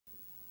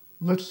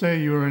Let's say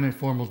you are in a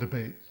formal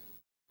debate.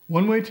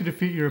 One way to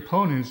defeat your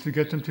opponent is to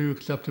get them to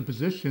accept a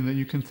position that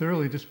you can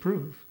thoroughly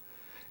disprove.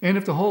 And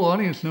if the whole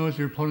audience knows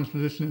your opponent's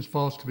position is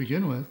false to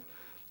begin with,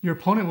 your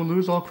opponent will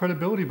lose all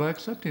credibility by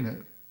accepting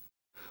it.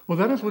 Well,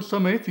 that is what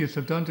some atheists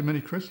have done to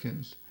many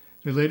Christians.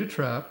 They laid a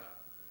trap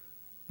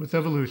with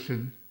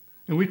evolution,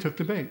 and we took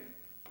the bait.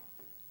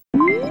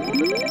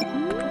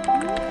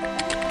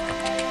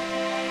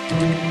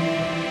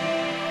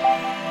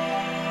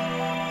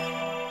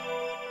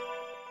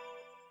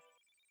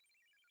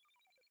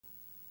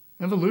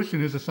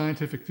 Evolution is a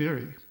scientific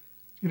theory.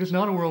 It is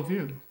not a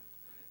worldview.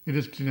 It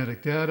is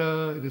genetic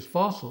data, it is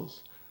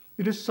fossils,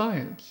 it is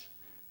science.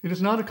 It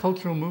is not a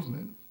cultural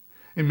movement.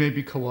 It may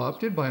be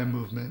co-opted by a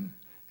movement,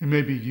 it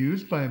may be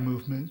used by a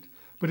movement,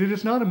 but it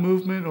is not a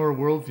movement or a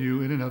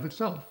worldview in and of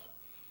itself.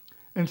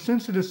 And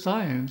since it is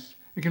science,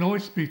 it can only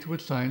speak to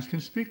what science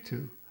can speak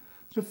to,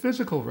 the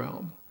physical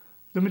realm,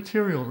 the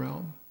material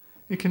realm.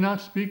 It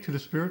cannot speak to the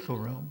spiritual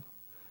realm.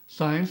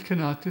 Science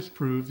cannot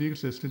disprove the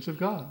existence of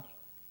God.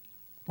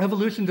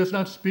 Evolution does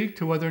not speak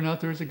to whether or not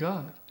there is a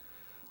God.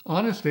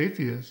 Honest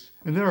atheists,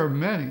 and there are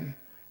many,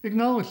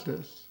 acknowledge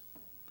this.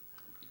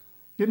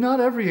 Yet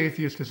not every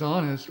atheist is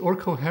honest or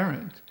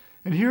coherent,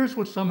 and here's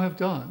what some have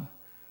done.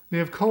 They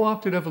have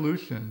co-opted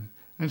evolution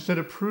and said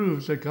it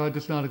proves that God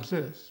does not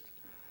exist.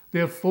 They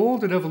have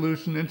folded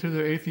evolution into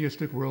their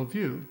atheistic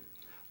worldview.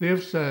 They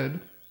have said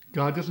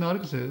God does not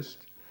exist,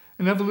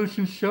 and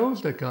evolution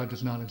shows that God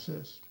does not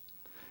exist.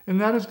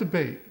 And that is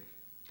debate.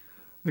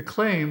 The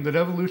claim that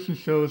evolution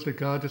shows that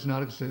God does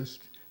not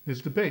exist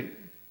is debate.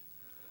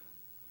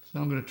 So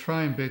I'm going to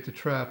try and bait the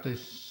trap. They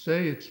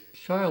say it's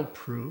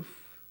childproof.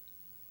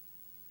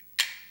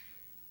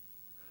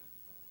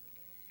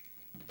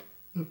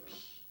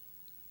 Oops.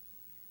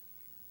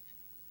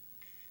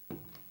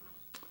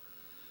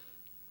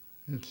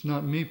 It's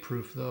not me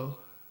proof though.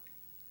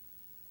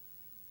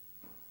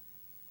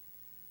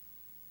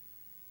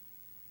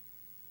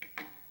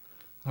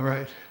 All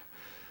right,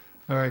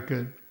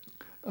 good.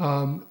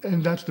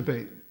 And that's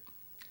debate.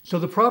 So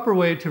the proper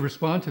way to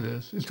respond to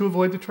this is to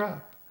avoid the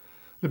trap.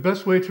 The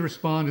best way to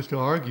respond is to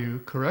argue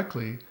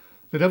correctly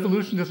that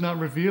evolution does not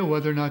reveal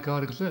whether or not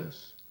God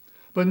exists.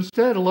 But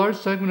instead, a large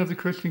segment of the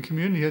Christian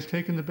community has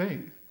taken the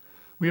bait.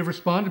 We have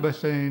responded by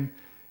saying,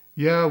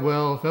 yeah,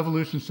 well, if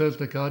evolution says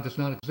that God does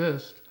not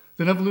exist,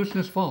 then evolution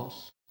is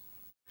false.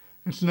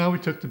 And so now we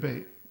took the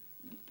bait.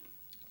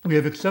 We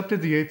have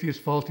accepted the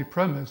atheist's faulty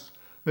premise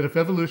that if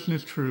evolution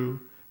is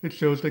true, it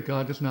shows that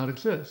God does not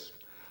exist.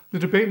 The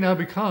debate now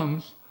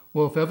becomes,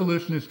 well, if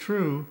evolution is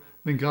true,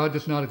 then God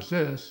does not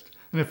exist.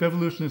 And if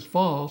evolution is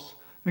false,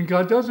 then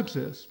God does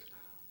exist.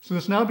 So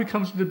this now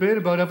becomes a debate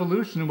about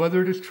evolution and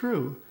whether it is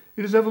true.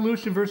 It is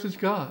evolution versus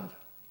God.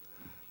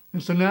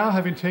 And so now,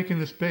 having taken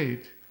this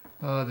bait,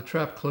 the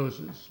trap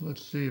closes.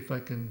 Let's see if I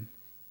can...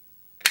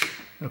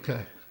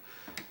 Okay,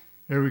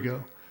 there we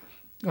go.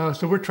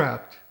 So we're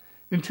trapped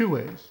in two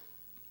ways.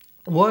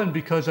 One,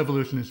 because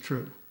evolution is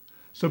true.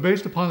 So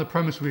based upon the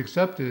premise we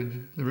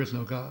accepted, there is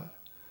no God.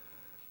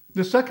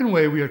 The second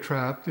way we are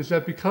trapped is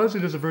that because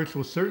it is a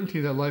virtual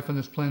certainty that life on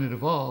this planet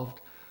evolved,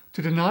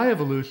 to deny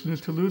evolution is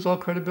to lose all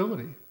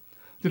credibility.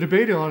 The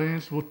debate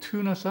audience will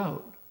tune us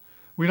out.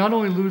 We not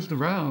only lose the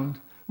round,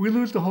 we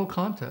lose the whole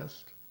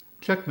contest.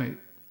 Checkmate.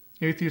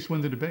 Atheists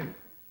win the debate.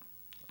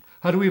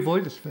 How do we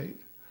avoid this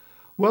fate?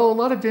 Well, a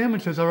lot of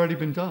damage has already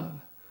been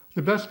done.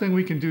 The best thing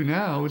we can do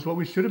now is what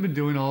we should have been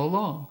doing all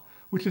along,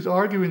 which is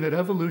arguing that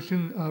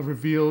evolution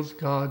reveals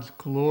God's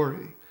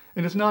glory,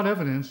 and is not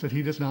evidence that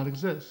he does not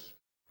exist.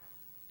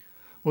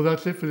 Well,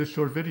 that's it for this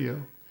short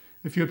video.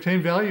 If you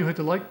obtain value, hit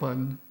the like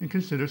button and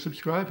consider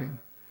subscribing.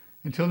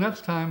 Until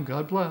next time,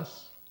 God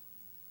bless.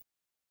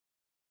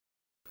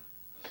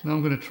 So now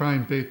I'm going to try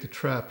and bait the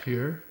trap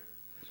here.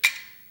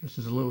 This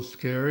is a little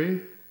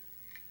scary.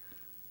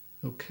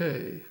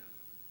 Okay.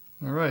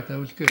 All right, that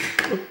was good.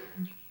 Oh.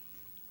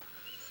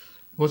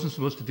 Wasn't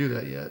supposed to do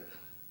that yet.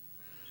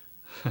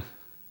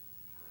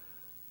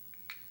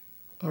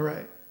 All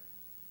right.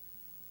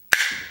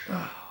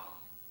 Oh.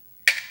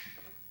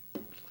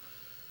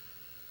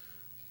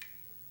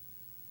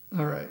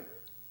 All right.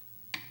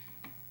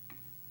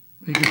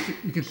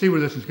 You can see where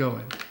this is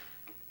going.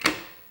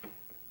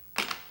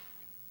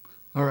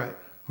 All right,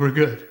 we're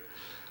good.